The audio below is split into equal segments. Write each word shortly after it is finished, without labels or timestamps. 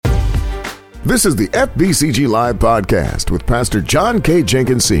This is the FBCG Live Podcast with Pastor John K.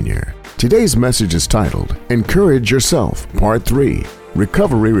 Jenkins Sr. Today's message is titled, Encourage Yourself, Part 3.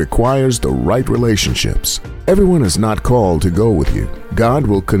 Recovery requires the right relationships. Everyone is not called to go with you. God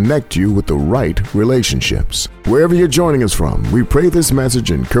will connect you with the right relationships. Wherever you're joining us from, we pray this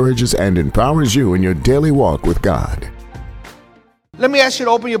message encourages and empowers you in your daily walk with God. Let me ask you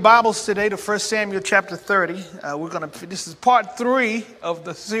to open your Bibles today to 1 Samuel chapter 30. This is part 3 of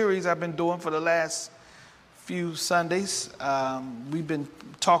the series I've been doing for the last few Sundays. We've been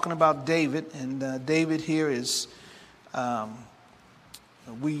talking about David, and David here is,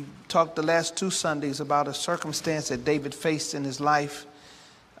 we talked the last 2 Sundays about a circumstance that David faced in his life,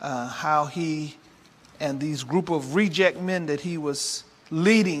 how he and these group of reject men that he was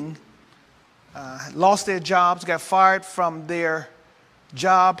leading lost their jobs, got fired from their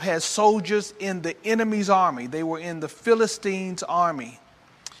job as soldiers in the enemy's army. They were in the Philistines' army.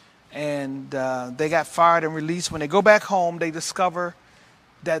 And they got fired and released. When they go back home, they discover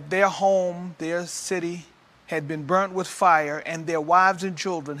that their home, their city, had been burnt with fire, and their wives and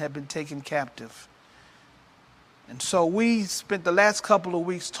children had been taken captive. And so we spent the last couple of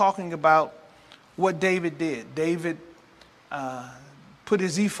weeks talking about what David did. David put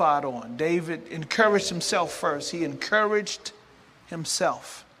his ephod on. David encouraged himself first. He encouraged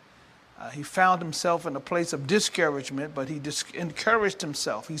himself. He found himself in a place of discouragement, but he encouraged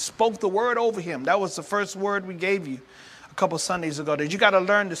himself. He spoke the word over him. That was the first word we gave you a couple Sundays ago, that you got to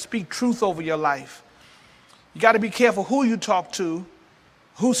learn to speak truth over your life. You got to be careful who you talk to,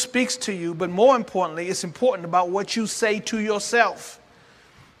 who speaks to you, but more importantly, it's important about what you say to yourself.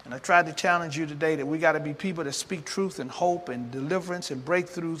 And I tried to challenge you today that we got to be people that speak truth and hope and deliverance and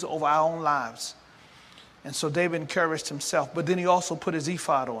breakthroughs over our own lives. And so David encouraged himself, but then he also put his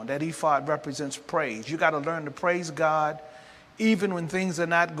ephod on. That ephod represents praise. You got to learn to praise God even when things are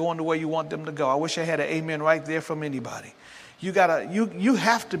not going the way you want them to go. I wish I had an amen right there from anybody. You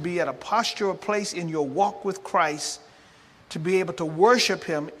have to be at a posture or place in your walk with Christ to be able to worship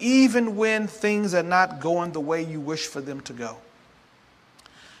him even when things are not going the way you wish for them to go.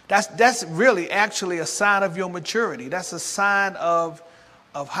 That's really actually a sign of your maturity. That's a sign of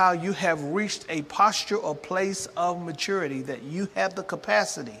how you have reached a posture or place of maturity, that you have the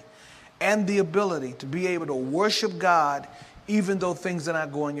capacity and the ability to be able to worship God even though things are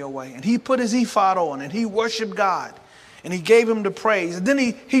not going your way. And he put his ephod on and he worshiped God and he gave him the praise. And then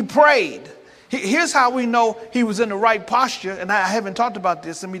he prayed. Here's how we know he was in the right posture. And I haven't talked about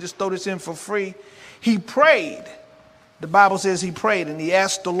this. Let me just throw this in for free. He prayed. The Bible says he prayed and he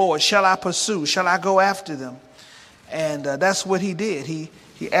asked the Lord, shall I pursue? Shall I go after them? And that's what he did. He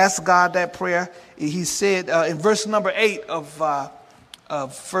asked God that prayer. He said in verse number 8 of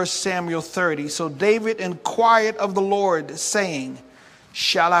 1 Samuel 30, so David inquired of the Lord, saying,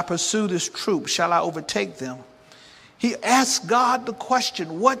 shall I pursue this troop? Shall I overtake them? He asked God the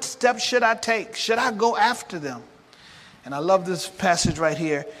question, what steps should I take? Should I go after them? And I love this passage right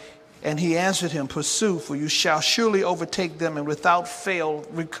here. And he answered him, pursue, for you shall surely overtake them and without fail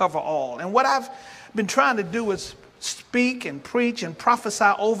recover all. And what I've been trying to do is speak and preach and prophesy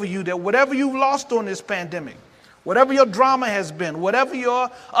over you that whatever you've lost during this pandemic, whatever your drama has been, whatever your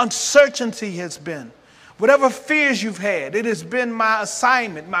uncertainty has been, whatever fears you've had, it has been my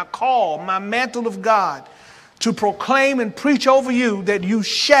assignment, my call, my mantle of God to proclaim and preach over you that you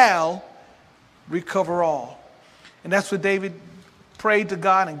shall recover all. And that's what David prayed to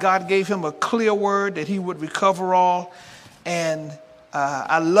God, and God gave him a clear word that he would recover all. And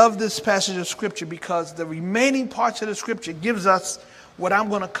I love this passage of scripture because the remaining parts of the scripture gives us what I'm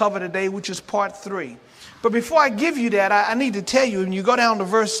going to cover today, which is part 3. But before I give you that, I need to tell you, when you go down to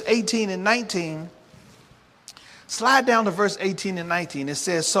verse 18 and 19, slide down to verse 18 and 19. It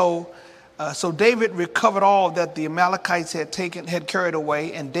says, so David recovered all that the Amalekites had carried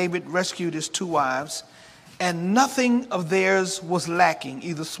away, and David rescued his 2 wives, and nothing of theirs was lacking,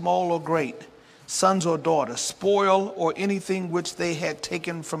 either small or great, sons or daughters, spoil or anything which they had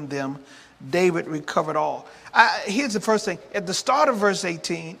taken from them. David recovered all. Here's the first thing. At the start of verse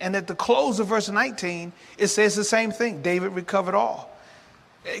 18 and at the close of verse 19, it says the same thing. David recovered all.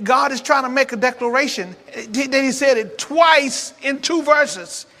 God is trying to make a declaration. Then he said it twice in 2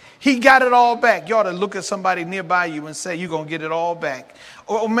 verses. He got it all back. You ought to look at somebody nearby you and say, you're going to get it all back.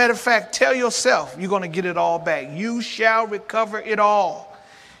 Or matter of fact, tell yourself you're going to get it all back. You shall recover it all.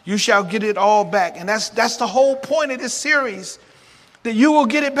 You shall get it all back. And that's the whole point of this series, that you will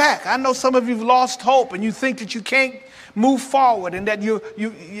get it back. I know some of you have lost hope and you think that you can't move forward and that you'll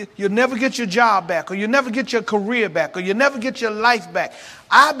never get your job back, or you'll never get your career back, or you'll never get your life back.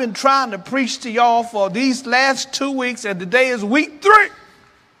 I've been trying to preach to y'all for these last 2 weeks, and today is week 3.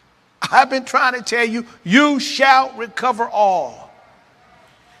 I've been trying to tell you, you shall recover all.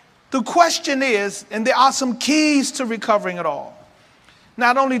 The question is, and there are some keys to recovering it all.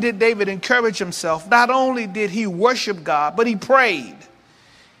 Not only did David encourage himself, not only did he worship God, but he prayed.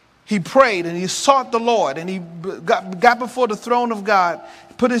 He prayed and he sought the Lord, and he got before the throne of God,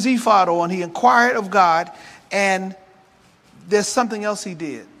 put his ephod on, he inquired of God, and there's something else he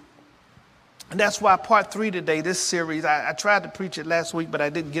did. And that's why part 3 today, this series, I tried to preach it last week, but I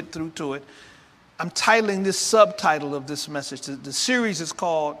didn't get through to it. I'm titling this subtitle of this message. The series is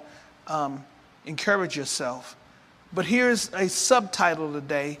called Encourage Yourself. But here's a subtitle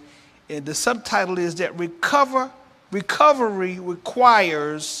today. And the subtitle is that recovery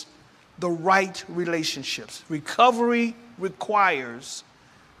requires the right relationships. Recovery requires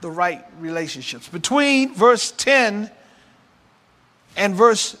the right relationships. Between verse 10 and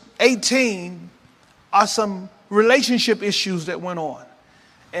verse 18 are some relationship issues that went on.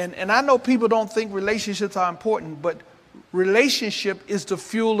 And I know people don't think relationships are important, but relationship is the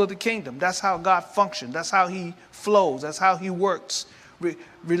fuel of the kingdom. That's how God functions. That's how he flows. That's how he works.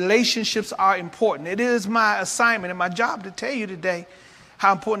 Relationships are important. It is my assignment and my job to tell you today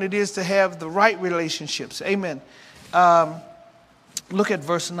how important it is to have the right relationships. Amen. Look at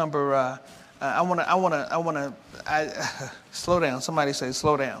verse number. I want to slow down. Somebody say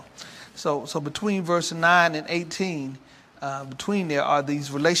slow down. So between verse 9 and 18. Between there are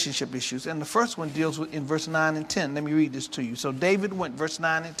these relationship issues. And the first one deals with in verse 9 and 10. Let me read this to you. So David went, verse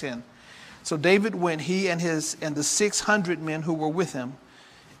 9 and 10. So David went, he and the 600 men who were with him,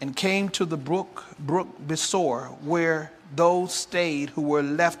 and came to the brook Besor, where those stayed who were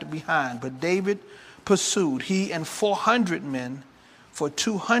left behind. But David pursued, he and 400 men, for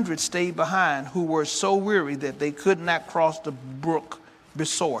 200 stayed behind, who were so weary that they could not cross the brook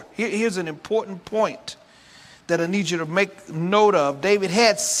Besor. Here's an important point that I need you to make note of. David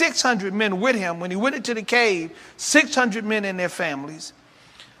had 600 men with him when he went into the cave, 600 men and their families.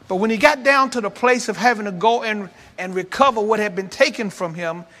 But when he got down to the place of having to go and recover what had been taken from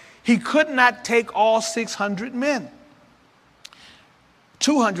him, he could not take all 600 men.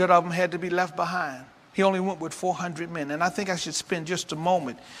 200 of them had to be left behind. He only went with 400 men. And I think I should spend just a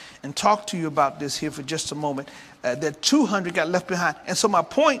moment and talk to you about this here for just a moment. That 200 got left behind. And so my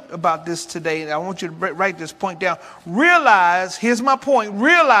point about this today, and I want you to write this point down. Here's my point.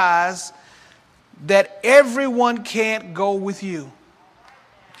 Realize that everyone can't go with you.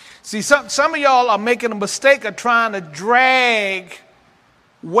 See, some of y'all are making a mistake of trying to drag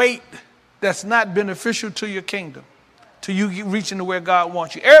weight that's not beneficial to your kingdom, to you reaching to where God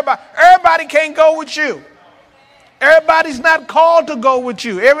wants you. Everybody can't go with you. Everybody's not called to go with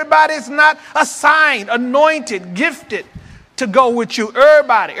you. Everybody's not assigned, anointed, gifted to go with you.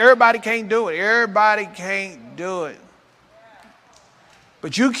 Everybody can't do it. Everybody can't do it.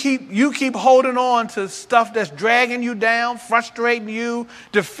 But you keep holding on to stuff that's dragging you down, frustrating you,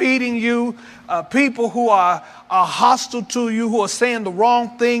 defeating you, people who are hostile to you, who are saying the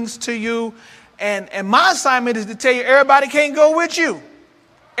wrong things to you. And my assignment is to tell you, everybody can't go with you.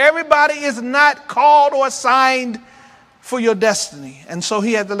 Everybody is not called or assigned for your destiny. And so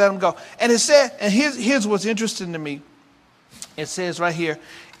he had to let them go. And it said, and here's what's interesting to me. It says right here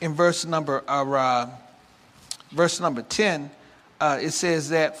in verse number 10, it says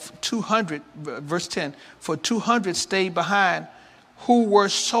that 200, verse 10, for 200 stayed behind who were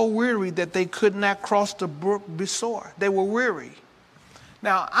so weary that they could not cross the brook Besor. They were weary.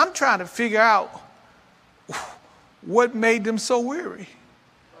 Now, I'm trying to figure out what made them so weary.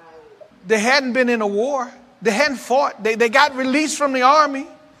 They hadn't been in a war. They hadn't fought. They got released from the army.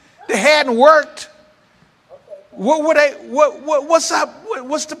 They hadn't worked. What's up?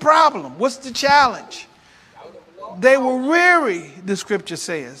 What's the problem? What's the challenge? They were weary, the scripture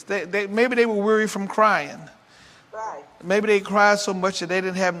says. Maybe they were weary from crying. Maybe they cried so much that they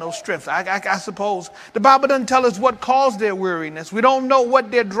didn't have no strength. I suppose. The Bible doesn't tell us what caused their weariness. We don't know what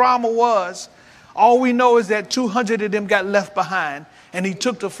their drama was. All we know is that 200 of them got left behind, and he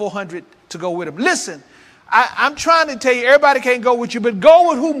took the 400 to go with him. Listen, I'm trying to tell you, everybody can't go with you, but go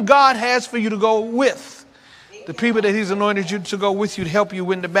with whom God has for you to go with. The people that he's anointed you to go with you to help you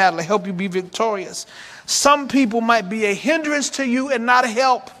win the battle, to help you be victorious. Some people might be a hindrance to you and not a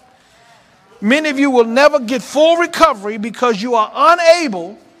help. Many of you will never get full recovery because you are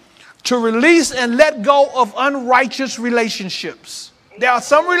unable to release and let go of unrighteous relationships. There are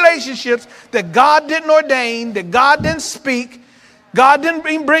some relationships that God didn't ordain, that God didn't speak, God didn't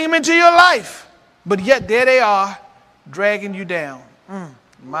bring them into your life. But yet there they are, dragging you down.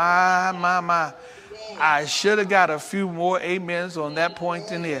 My. I should have got a few more amens on that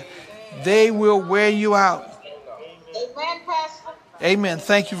point in there. They will wear you out. Amen, Pastor. Amen.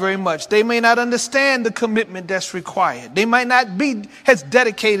 Thank you very much. They may not understand the commitment that's required. They might not be as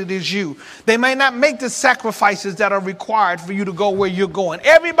dedicated as you. They may not make the sacrifices that are required for you to go where you're going.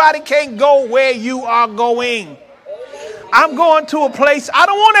 Everybody can't go where you are going. I'm going to a place. I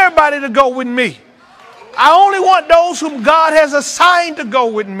don't want everybody to go with me. I only want those whom God has assigned to go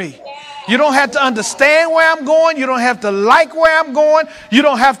with me. You don't have to understand where I'm going. You don't have to like where I'm going. You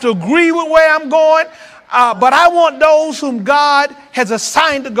don't have to agree with where I'm going. But I want those whom God has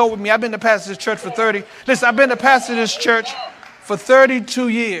assigned to go with me. I've been the pastor of this church for 30. Listen, I've been the pastor of this church for 32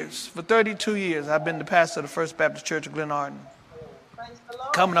 years. For 32 years, I've been the pastor of the First Baptist Church of Glen Arden.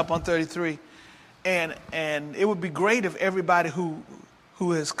 Coming up on 33. And it would be great if everybody who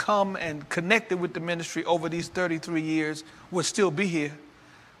has come and connected with the ministry over these 33 years would still be here.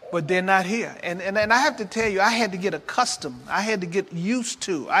 But they're not here. And I have to tell you, I had to get accustomed. I had to get used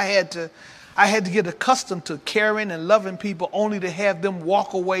to. I had to get accustomed to caring and loving people only to have them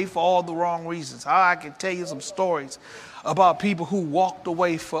walk away for all the wrong reasons. I can tell you some stories about people who walked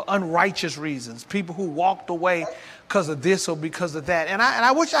away for unrighteous reasons, people who walked away because of this or because of that. And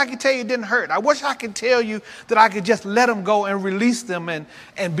I wish I could tell you it didn't hurt. I wish I could tell you that I could just let them go and release them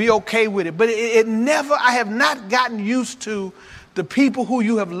and be okay with it. But it never, I have not gotten used to the people who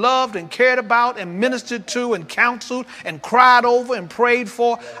you have loved and cared about and ministered to and counseled and cried over and prayed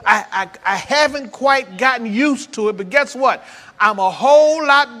for. I haven't quite gotten used to it, but guess what? I'm a whole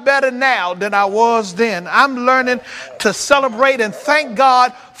lot better now than I was then. I'm learning to celebrate and thank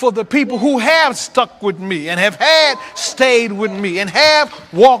God for the people who have stuck with me and have stayed with me and have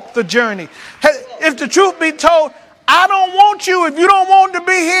walked the journey. If the truth be told, I don't want you. If you don't want to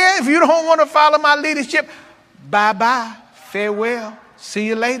be here, if you don't want to follow my leadership, bye-bye. Farewell. See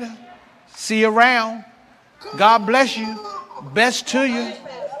you later. See you around. God bless you. Best to you.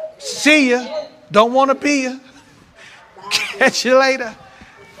 See you. Don't want to be you. Catch you later.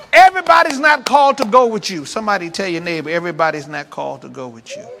 Everybody's not called to go with you. Somebody tell your neighbor, everybody's not called to go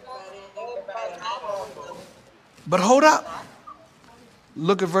with you. But hold up.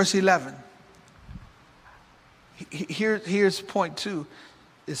 Look at verse 11. Here's point 2.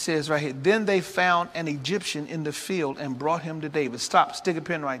 It says right here, then they found an Egyptian in the field and brought him to David. Stop, stick a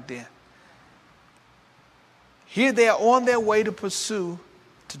pin right there. Here they are on their way to pursue,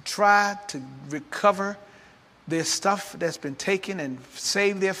 to try to recover their stuff that's been taken and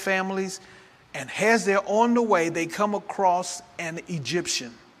save their families. And as they're on the way, they come across an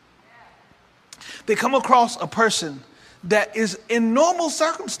Egyptian. They come across a person that is in normal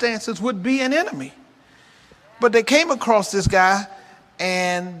circumstances would be an enemy. But they came across this guy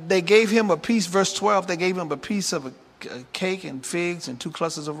and they gave him a piece, verse 12, they gave him a piece of a cake and figs and 2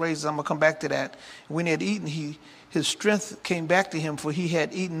 clusters of raisins. I'm going to come back to that. When he had eaten, his strength came back to him, for he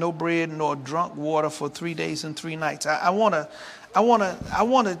had eaten no bread nor drunk water for 3 days and 3 nights.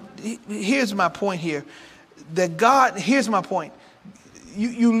 Here's my point here. Here's my point.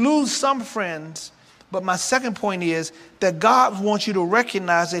 You lose some friends, but my second point is that God wants you to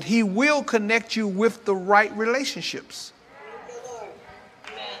recognize that he will connect you with the right relationships.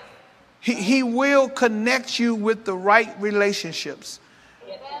 He will connect you with the right relationships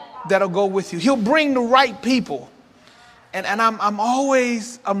that'll go with you. He'll bring the right people. And I'm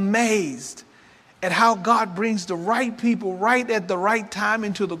always amazed at how God brings the right people right at the right time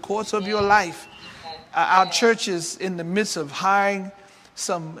into the course of your life. Our church is in the midst of hiring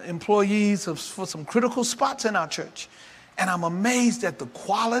some employees for some critical spots in our church. And I'm amazed at the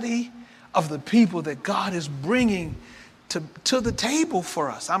quality of the people that God is bringing to the table for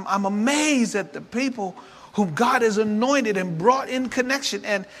us. I'm amazed at the people whom God has anointed and brought in connection.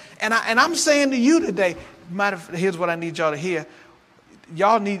 And I'm saying to you today, here's what I need y'all to hear.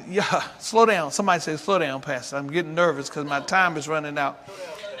 Y'all slow down. Somebody say, slow down, Pastor. I'm getting nervous because my time is running out.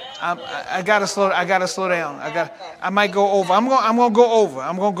 I gotta slow down. I might go over. I'm gonna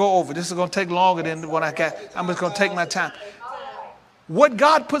go over. This is gonna take longer than what I got. I'm just gonna take my time. What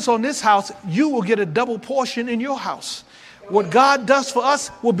God puts on this house, you will get a double portion in your house. What God does for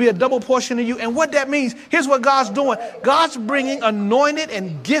us will be a double portion of you. And what that means, here's what God's doing. God's bringing anointed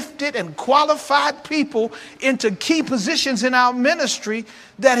and gifted and qualified people into key positions in our ministry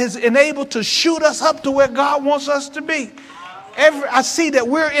that is enabled to shoot us up to where God wants us to be. I see that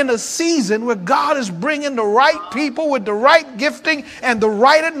we're in a season where God is bringing the right people with the right gifting and the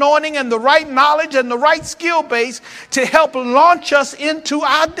right anointing and the right knowledge and the right skill base to help launch us into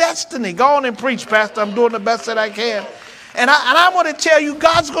our destiny. Go on and preach, Pastor. I'm doing the best that I can. And I want to tell you,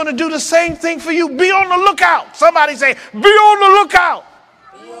 God's going to do the same thing for you. Be on the lookout. Somebody say, be on the lookout.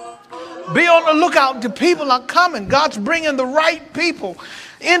 Be on the lookout. The people are coming. God's bringing the right people.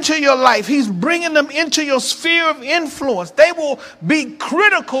 into your life. He's bringing them into your sphere of influence. They will be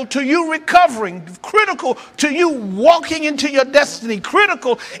critical to you recovering, critical to you walking into your destiny,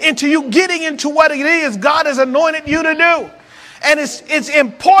 critical into you getting into what it is God has anointed you to do. And it's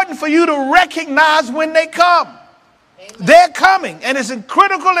important for you to recognize when they come. Amen. They're coming, and it's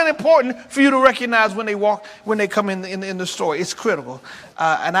critical and important for you to recognize when they come in the story. It's critical,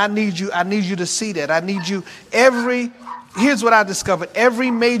 and I need you to see that. I need you Here's what I discovered.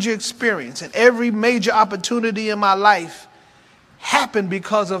 Every major experience and every major opportunity in my life happened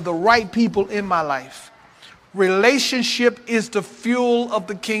because of the right people in my life. Relationship is the fuel of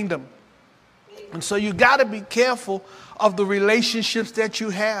the kingdom. And so you got to be careful of the relationships that you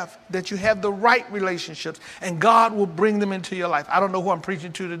have the right relationships, and God will bring them into your life. I don't know who I'm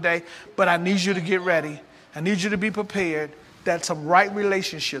preaching to today, but I need you to get ready. I need you to be prepared. That's some right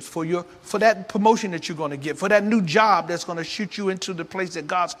relationships for that promotion that you're going to get, for that new job that's going to shoot you into the place that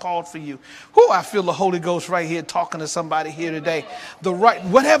God's called for you. I feel the Holy Ghost right here talking to somebody here today.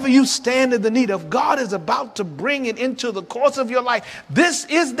 Whatever you stand in the need of, God is about to bring it into the course of your life. This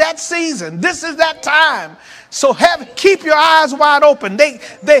is that season. This is that time. So keep your eyes wide open.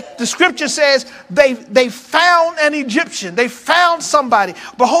 The scripture says they found an Egyptian. They found somebody.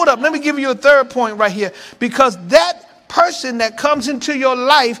 But hold up, let me give you a third point right here, because that person that comes into your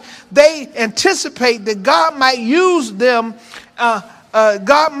life, they anticipate that God might use them.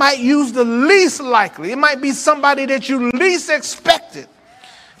 God might use the least likely. It might be somebody that you least expected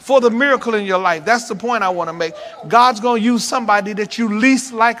for the miracle in your life. That's the point I want to make. God's going to use somebody that you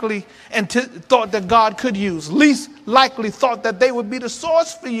least likely thought that God could use. Least likely thought that they would be the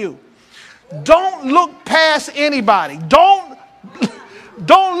source for you. Don't look past anybody. Don't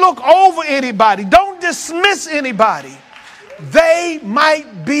look over anybody. Don't dismiss anybody. They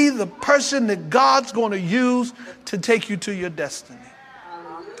might be the person that God's going to use to take you to your destiny.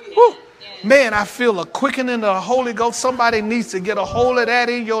 Whew. Man, I feel a quickening of the Holy Ghost. Somebody needs to get a hold of that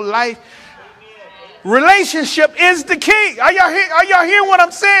in your life. Relationship is the key. Are y'all hearing what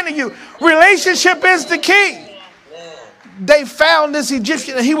I'm saying to you? Relationship is the key. They found this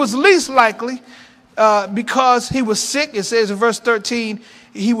Egyptian, and he was least likely because he was sick. It says in verse 13,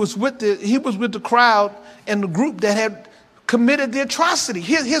 he was with the crowd and the group that had committed the atrocity.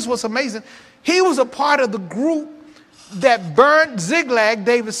 Here's what's amazing. He was a part of the group that burned Ziklag,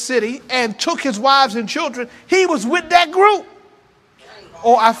 David's city, and took his wives and children. He was with that group.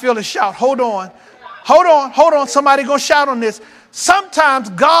 Oh, I feel a shout. Hold on. Somebody go shout on this. Sometimes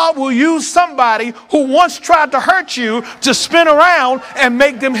God will use somebody who once tried to hurt you to spin around and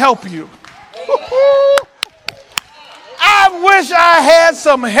make them help you. I wish I had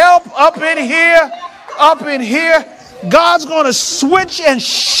some help up in here. God's going to switch and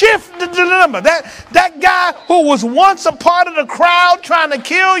shift the dilemma. That guy who was once a part of the crowd trying to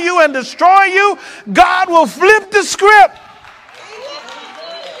kill you and destroy you, God will flip the script.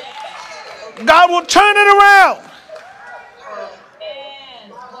 God will turn it around.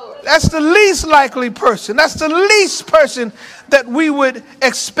 That's the least likely person. That's the least person that we would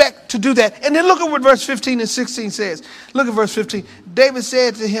expect to do that. And then look at what verse 15 and 16 says. Look at verse 15. David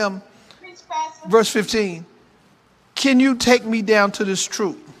said to him, verse 15, "Can you take me down to this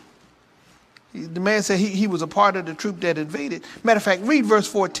troop?" The man said he was a part of the troop that invaded. Matter of fact, read verse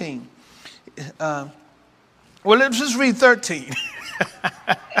 14. Let's just read 13.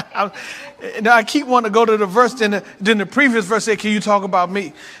 I keep wanting to go to the verse, then the previous verse said, "Can you talk about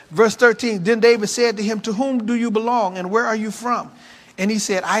me?" Verse 13, "Then David said to him, 'To whom do you belong, and where are you from?' And he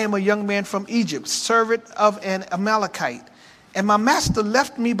said, 'I am a young man from Egypt, servant of an Amalekite. And my master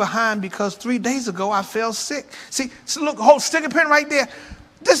left me behind because 3 days ago I fell sick.'" See, so look, stick a pin right there.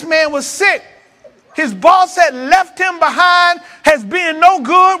 This man was sick. His boss had left him behind, has been no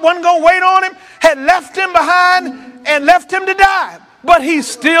good, wasn't going to wait on him, had left him behind and left him to die. But he's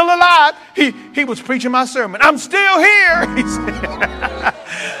still alive. He was preaching my sermon. "I'm still here." He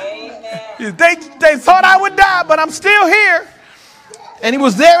said. They thought I would die, but I'm still here. And he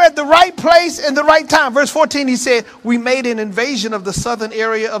was there at the right place and the right time. Verse 14, he said, "We made an invasion of the southern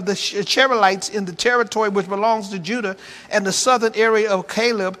area of the Cherethites in the territory which belongs to Judah and the southern area of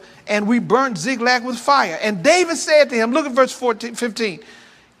Caleb, and we burnt Ziklag with fire." And David said to him, look at verse 15,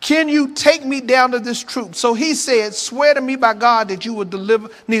 "Can you take me down to this troop?" So he said, "Swear to me by God that you will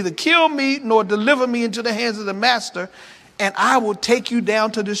neither kill me nor deliver me into the hands of the master, and I will take you down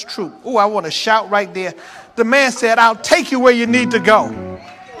to this troop." Oh, I want to shout right there. The man said, "I'll take you where you need to go.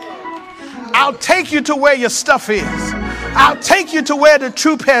 I'll take you to where your stuff is. I'll take you to where the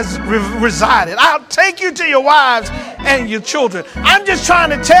truth has resided. I'll take you to your wives and your children. I'm just trying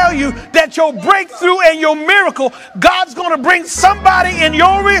to tell you that your breakthrough and your miracle, God's going to bring somebody in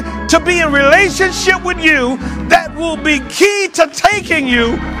to be in relationship with you that will be key to taking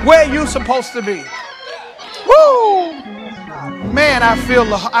you where you're supposed to be. Woo! Man, I feel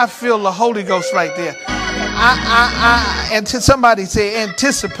the Holy Ghost right there. And somebody say,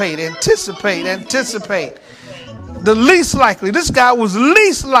 anticipate. The least likely. This guy was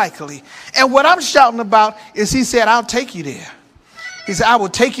least likely. And what I'm shouting about is he said, I'll take you there. He said, I will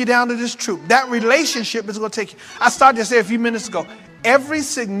take you down to this truth. That relationship is going to take you. I started to say a few minutes ago, every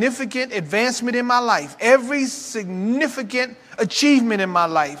significant advancement in my life, every significant achievement in my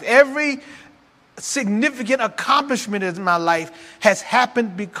life, every significant accomplishment in my life has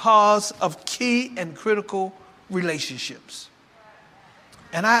happened because of key and critical relationships.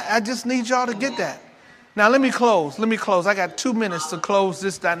 And I just need y'all to get that. Now, let me close. I got 2 minutes to close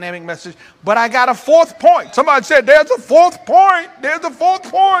this dynamic message, but I got a fourth point. Somebody said, there's a fourth point. There is a fourth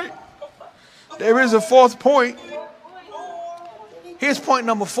point. Here's point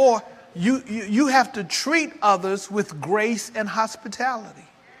number 4. You have to treat others with grace and hospitality.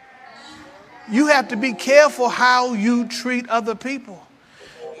 You have to be careful how you treat other people.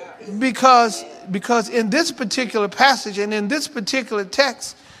 Because in this particular passage and in this particular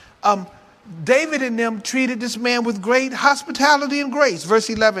text, David and them treated this man with great hospitality and grace. Verse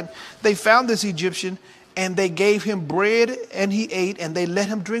 11, they found this Egyptian and they gave him bread and he ate and they let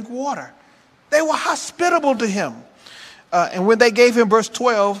him drink water. They were hospitable to him. And when they gave him, verse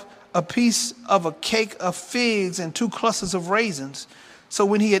 12, a piece of a cake of figs and 2 clusters of raisins. So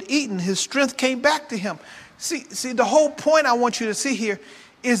when he had eaten, his strength came back to him. See, the whole point I want you to see here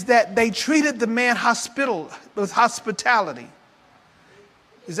is that they treated the man with hospitality.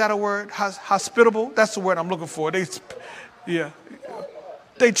 Is that a word? Hospitable? That's the word I'm looking for. They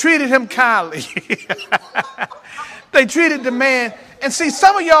treated him kindly. They treated the man. And see,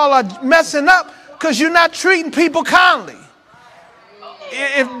 some of y'all are messing up because you're not treating people kindly.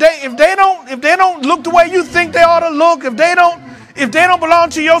 If they don't look the way you think they ought to look, if they don't belong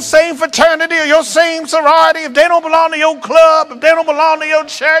to your same fraternity or your same sorority, if they don't belong to your club, if they don't belong to your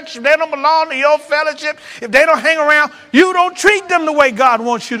church, if they don't belong to your fellowship, if they don't hang around, you don't treat them the way God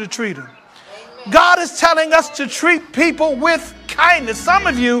wants you to treat them. God is telling us to treat people with kindness. Some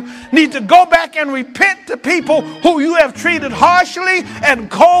of you need to go back and repent to people who you have treated harshly and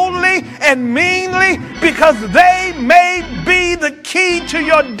coldly and meanly, because they may be the key to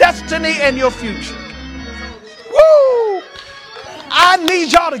your destiny and your future. Woo! I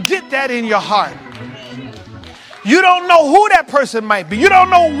need y'all to get that in your heart. You don't know who that person might be. You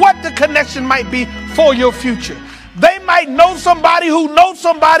don't know what the connection might be for your future. They might know somebody who knows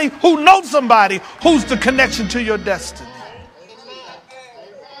somebody who knows somebody who's the connection to your destiny.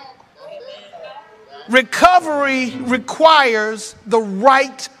 Recovery requires the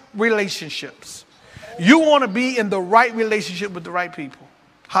right relationships. You want to be in the right relationship with the right people.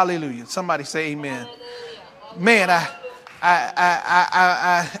 Hallelujah. Somebody say amen. Man,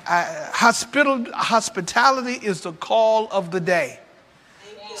 hospitality is the call of the day.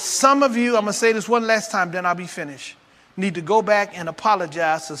 Some of you, I'm going to say this one last time, then I'll be finished, need to go back and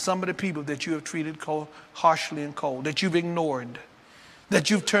apologize to some of the people that you have treated harshly and cold, that you've ignored, that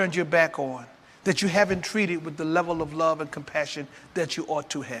you've turned your back on, that you haven't treated with the level of love and compassion that you ought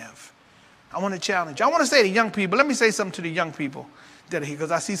to have. I want to challenge you. I want to say to young people, let me say something to the young people that are here,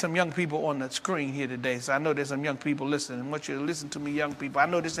 because I see some young people on the screen here today, so I know there's some young people listening. I want you to listen to me, young people. I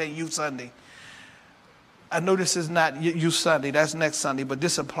know this ain't Youth Sunday. I know this is not Youth Sunday, that's next Sunday, but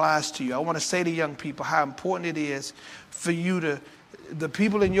this applies to you. I want to say to young people how important it is for you the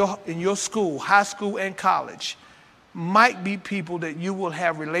people in your school, high school and college, might be people that you will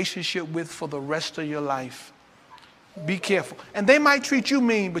have relationship with for the rest of your life. Be careful. And they might treat you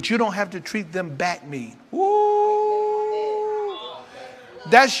mean, but you don't have to treat them back mean. Woo!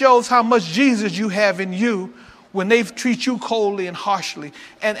 That shows how much Jesus you have in you when they treat you coldly and harshly.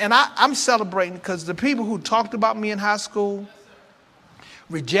 And I'm celebrating because the people who talked about me in high school,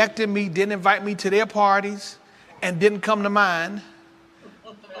 rejected me, didn't invite me to their parties, and didn't come to mine,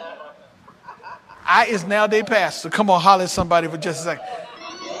 I is now their pastor. Come on, holler at somebody for just a second.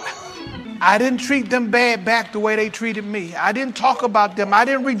 I didn't treat them bad back the way they treated me. I didn't talk about them. I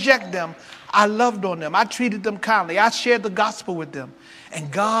didn't reject them. I loved on them. I treated them kindly. I shared the gospel with them.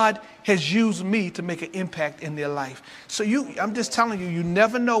 And God has used me to make an impact in their life. So I'm just telling you, you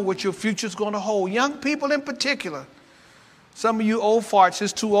never know what your future is going to hold. Young people in particular. Some of you old farts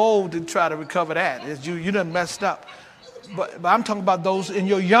is too old to try to recover that. You done messed up. But I'm talking about those in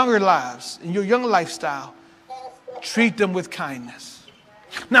your younger lives, in your young lifestyle. Treat them with kindness.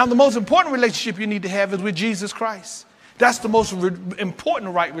 Now, the most important relationship you need to have is with Jesus Christ. That's the most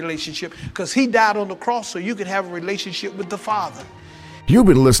important right relationship, because he died on the cross so you could have a relationship with the Father. You've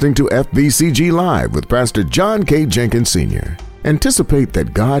been listening to FBCG Live with Pastor John K. Jenkins Sr. Anticipate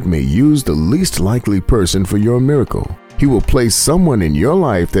that God may use the least likely person for your miracle. He will place someone in your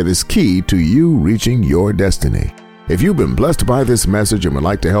life that is key to you reaching your destiny. If you've been blessed by this message and would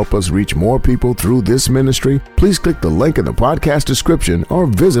like to help us reach more people through this ministry, please click the link in the podcast description or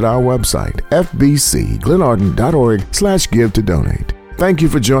visit our website, fbcglenarden.org/give to donate. Thank you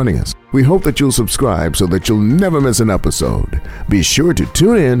for joining us. We hope that you'll subscribe so that you'll never miss an episode. Be sure to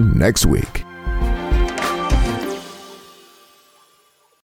tune in next week.